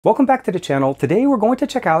Welcome back to the channel. Today we're going to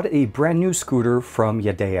check out a brand new scooter from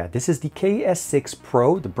Yadea. This is the KS6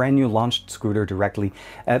 Pro, the brand new launched scooter directly,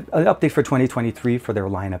 an update for 2023 for their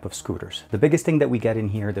lineup of scooters. The biggest thing that we get in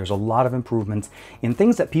here, there's a lot of improvements in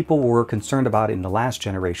things that people were concerned about in the last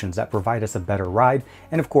generations that provide us a better ride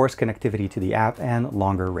and of course connectivity to the app and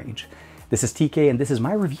longer range. This is TK and this is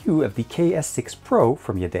my review of the KS6 Pro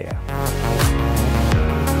from Yadea.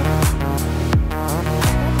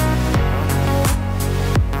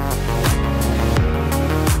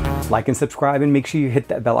 Like and subscribe and make sure you hit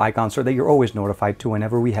that bell icon so that you're always notified to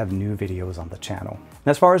whenever we have new videos on the channel. And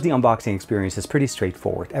as far as the unboxing experience, it's pretty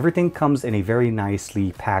straightforward. Everything comes in a very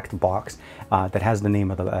nicely packed box that has the name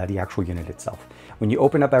of the actual unit itself. When you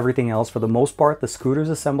open up everything else, for the most part, the scooter's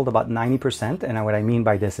assembled about 90%. And what I mean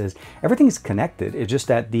by this is everything is connected. It's just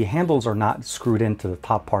that the handles are not screwed into the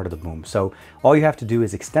top part of the boom. So all you have to do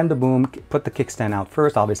is extend the boom, put the kickstand out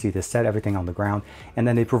first, obviously to set everything on the ground. And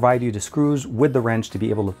then they provide you the screws with the wrench to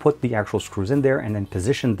be able to put the actual screws in there and then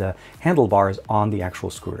position the handlebars on the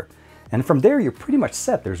actual scooter. And from there, you're pretty much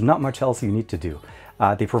set. There's not much else you need to do.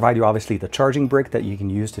 They provide you obviously the charging brick that you can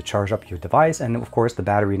use to charge up your device, and of course the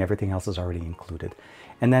battery and everything else is already included.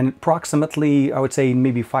 And then approximately, I would say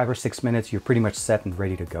maybe 5 or 6 minutes, you're pretty much set and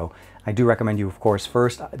ready to go. I do recommend you, of course,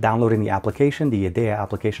 first downloading the application, the Yadea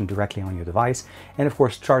application directly on your device, and of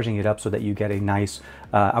course charging it up so that you get a nice,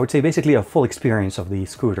 I would say basically a full experience of the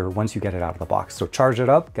scooter once you get it out of the box. So charge it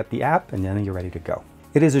up, get the app, and then you're ready to go.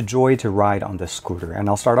 It is a joy to ride on this scooter, and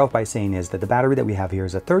I'll start off by saying is that the battery that we have here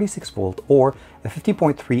is a 36 volt or a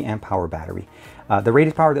 50.3 amp hour battery. The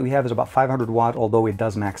rated power that we have is about 500 watt, although it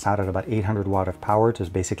does max out at about 800 watt of power,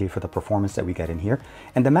 just basically for the performance that we get in here.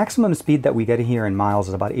 And the maximum speed that we get in here in miles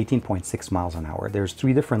is about 18.6 miles an hour. There's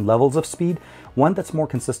 3 different levels of speed. One that's more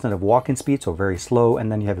consistent of walking speed, so very slow,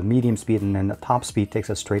 and then you have a medium speed, and then the top speed takes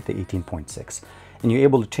us straight to 18.6. And you're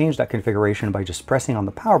able to change that configuration by just pressing on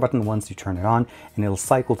the power button once you turn it on, and it'll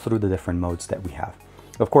cycle through the different modes that we have.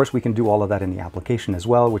 Of course, we can do all of that in the application as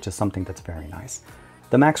well, which is something that's very nice.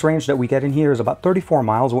 The max range that we get in here is about 34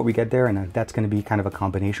 miles, what we get there, and that's going to be kind of a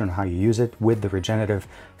combination of how you use it with the regenerative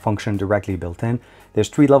function directly built in. There's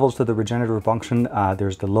 3 levels to the regenerative function.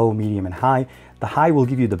 There's the low, medium, and high. The high will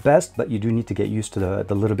give you the best, but you do need to get used to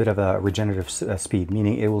the little bit of a regenerative speed,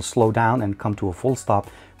 meaning it will slow down and come to a full stop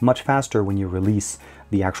much faster when you release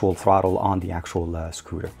the actual throttle on the actual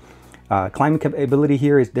scooter. Climbing capability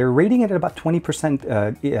here is they're rating it at about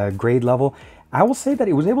 20% grade level. I will say that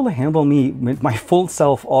it was able to handle me, my full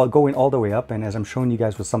self, going all the way up, and as I'm showing you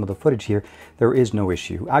guys with some of the footage here, there is no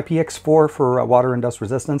issue. IPX4 for water and dust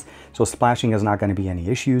resistance, so splashing is not going to be any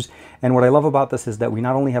issues. And what I love about this is that we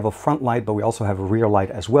not only have a front light, but we also have a rear light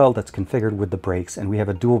as well that's configured with the brakes, and we have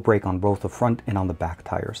a dual brake on both the front and on the back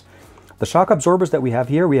tires. The shock absorbers that we have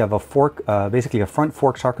here, we have a fork, basically a front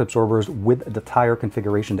fork shock absorbers with the tire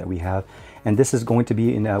configuration that we have. And this is going to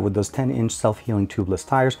be in with those 10-inch self-healing tubeless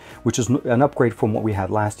tires, which is an upgrade from what we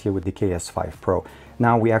had last year with the KS5 Pro.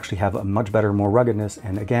 Now we actually have a much better, more ruggedness,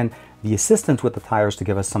 and again, the assistance with the tires to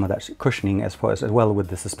give us some of that cushioning as well with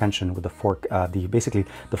the suspension with the fork, basically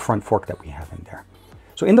the front fork that we have in there.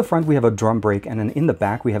 So in the front, we have a drum brake, and then in the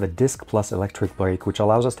back, we have a disc plus electric brake, which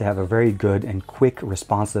allows us to have a very good and quick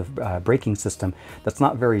responsive braking system that's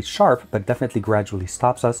not very sharp, but definitely gradually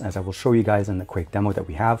stops us, as I will show you guys in the quick demo that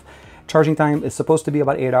we have. Charging time is supposed to be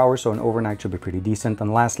about 8 hours, so an overnight should be pretty decent.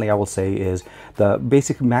 And lastly, I will say is the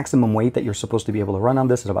basic maximum weight that you're supposed to be able to run on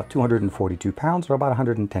this is about 242 pounds or about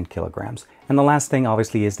 110 kilograms. And the last thing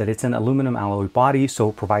obviously is that it's an aluminum alloy body, so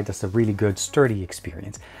it provides us a really good sturdy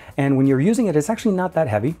experience. And when you're using it, it's actually not that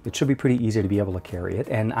heavy. It should be pretty easy to be able to carry it.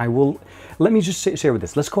 And let me just share with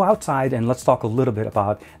this. Let's go outside and let's talk a little bit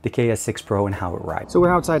about the KS6 Pro and how it rides. So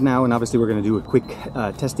we're outside now, and obviously we're going to do a quick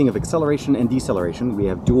testing of acceleration and deceleration. We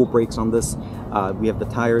have dual brakes on this. We have the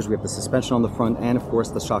tires, we have the suspension on the front, and of course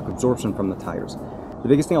the shock absorption from the tires. The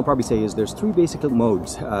biggest thing I'll probably say is there's 3 basic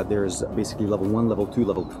modes. There's basically level 1, level 2,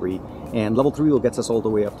 level 3, and level 3 will get us all the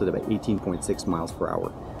way up to about 18.6 miles per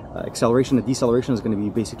hour. Acceleration and deceleration is going to be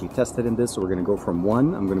basically tested in this, so we're going to go from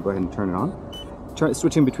 1. I'm going to go ahead and turn it on.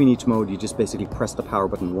 Switching between each mode, you just basically press the power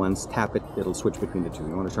button once, tap it, it'll switch between the 2.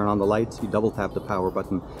 You want to turn on the lights, you double tap the power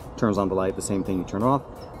button, turns on the light, the same thing, you turn it off.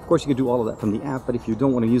 Of course, you can do all of that from the app, but if you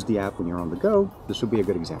don't want to use the app when you're on the go, this would be a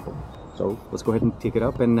good example. So let's go ahead and take it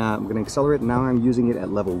up, and I'm going to accelerate. Now I'm using it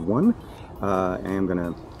at level 1. I'm going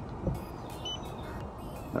to...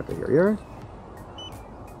 Okay, here we are.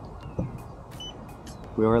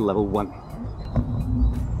 We are at level 1.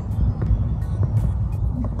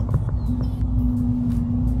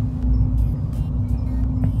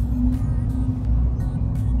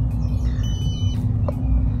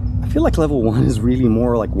 feel like level 1 is really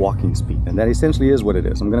more like walking speed, and that essentially is what it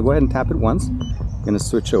is. I'm going to go ahead and tap it once. I'm going to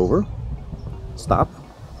switch over, stop,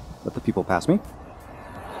 let the people pass me.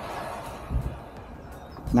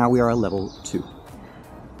 Now we are at level 2.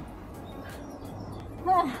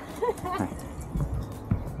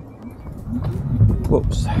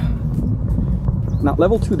 Whoops. Now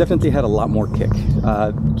level 2 definitely had a lot more kick.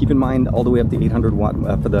 Keep in mind all the way up to 800 watt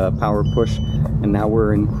for the power push, and now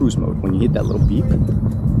we're in cruise mode. When you hit that little beep,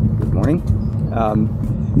 good morning,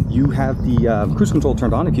 you have the cruise control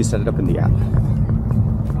turned on if you set it up in the app.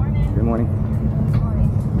 Good morning.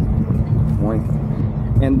 Good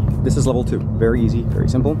morning. And this is level 2. Very easy, very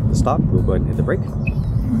simple. To stop, we'll go ahead and hit the brake.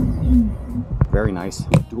 Very nice.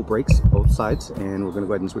 Dual brakes, both sides, and we're going to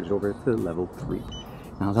go ahead and switch it over to level 3.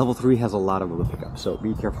 Now level 3 has a lot of little pickups, so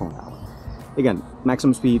be careful now. Again,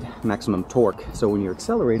 maximum speed, maximum torque. So when you're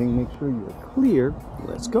accelerating, make sure you're clear.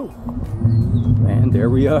 Let's go. And there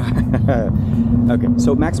we are. Okay,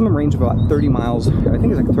 so maximum range of about 30 miles. I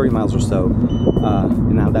think it's like 30 miles or so.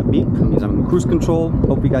 And now that beep means I'm in cruise control.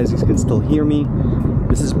 Hope you guys can still hear me.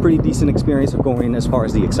 This is a pretty decent experience of going as far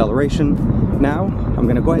as the acceleration. Now, I'm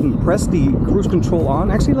gonna go ahead and press the cruise control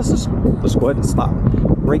on. Actually, let's go ahead and stop.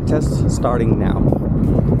 Brake test starting now.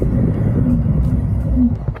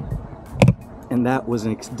 And that was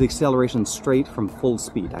the acceleration straight from full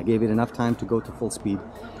speed. I gave it enough time to go to full speed,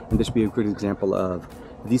 and this should be a good example of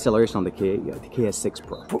deceleration on the KS6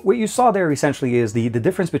 Pro. What you saw there essentially is the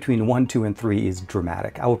difference between 1, 2, and 3 is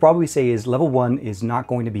dramatic. I would probably say is level 1 is not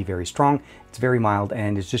going to be very strong. It's very mild,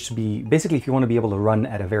 and it's just to be, basically if you want to be able to run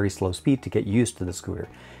at a very slow speed to get used to the scooter.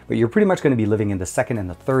 But you're pretty much going to be living in the second and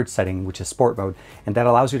the third setting, which is sport mode, and that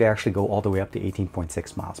allows you to actually go all the way up to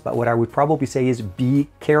 18.6 miles. But what I would probably say is be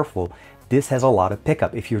careful. This has a lot of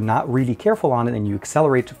pickup. If you're not really careful on it and you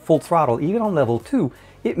accelerate to full throttle, even on level 2,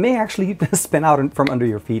 it may actually spin out from under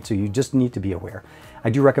your feet, so you just need to be aware. I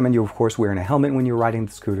do recommend you, of course, wearing a helmet when you're riding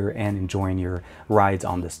the scooter and enjoying your rides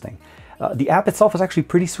on this thing. The app itself is actually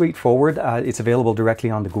pretty straightforward. It's available directly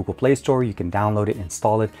on the Google Play Store. You can download it,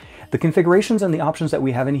 install it. The configurations and the options that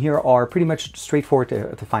we have in here are pretty much straightforward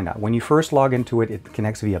to find out. When you first log into it, it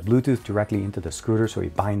connects via Bluetooth directly into the scooter, so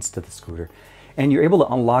it binds to the scooter. And you're able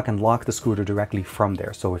to unlock and lock the scooter directly from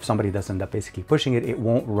there. So if somebody does end up basically pushing it, it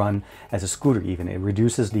won't run as a scooter even. It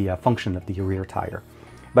reduces the function of the rear tire.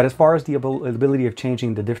 But as far as the ability of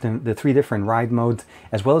changing the 3 different ride modes,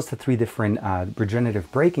 as well as the 3 different regenerative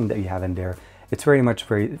braking that you have in there, it's pretty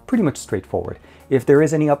much straightforward. If there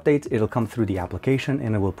is any updates, it'll come through the application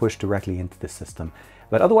and it will push directly into the system.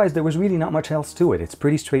 But otherwise, there was really not much else to it. It's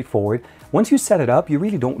pretty straightforward. Once you set it up, you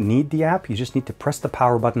really don't need the app. You just need to press the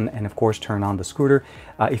power button and of course turn on the scooter.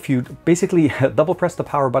 If you basically double press the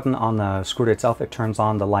power button on the scooter itself, it turns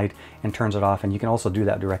on the light and turns it off, and you can also do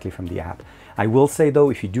that directly from the app. I will say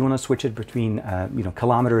though, if you do want to switch it between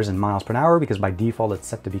kilometers and miles per hour, because by default it's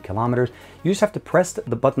set to be kilometers, you just have to press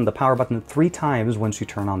the power button 3 times once you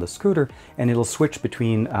turn on the scooter, and it'll switch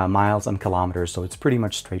between miles and kilometers. So it's pretty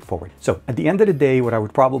much straightforward. So at the end of the day, what I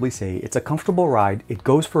would probably say, it's a comfortable ride. It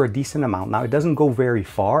goes for a decent amount. Now it doesn't go very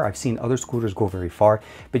far. I've seen other scooters go very far,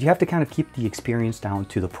 but you have to kind of keep the experience down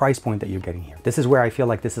to the price point that you're getting here. This is where I feel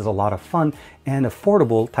like this is a lot of fun and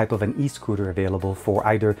affordable type of an e-scooter available for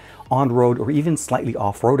either on-road or even slightly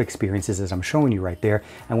off-road experiences, as I'm showing you right there.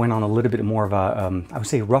 I went on a little bit more of a, I would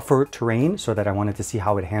say rougher terrain, so that I wanted to see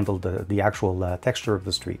how it handled the actual texture of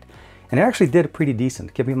the street. And it actually did pretty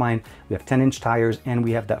decent. Keep in mind, we have 10-inch tires and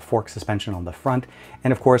we have that fork suspension on the front.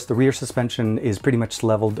 And of course, the rear suspension is pretty much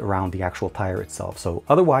leveled around the actual tire itself. So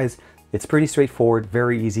otherwise, it's pretty straightforward,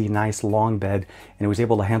 very easy, nice long bed, and it was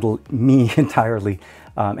able to handle me entirely,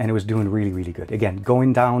 and it was doing really, really good. Again,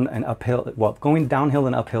 going downhill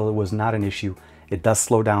and uphill was not an issue. It does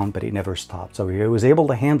slow down, but it never stopped. So it was able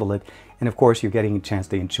to handle it, and of course, you're getting a chance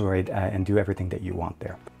to enjoy it and do everything that you want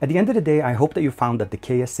there. At the end of the day, I hope that you found that the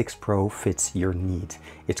KS6 Pro fits your needs.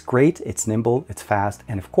 It's great, it's nimble, it's fast,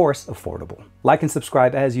 and of course, affordable. Like and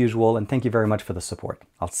subscribe as usual, and thank you very much for the support.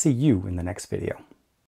 I'll see you in the next video.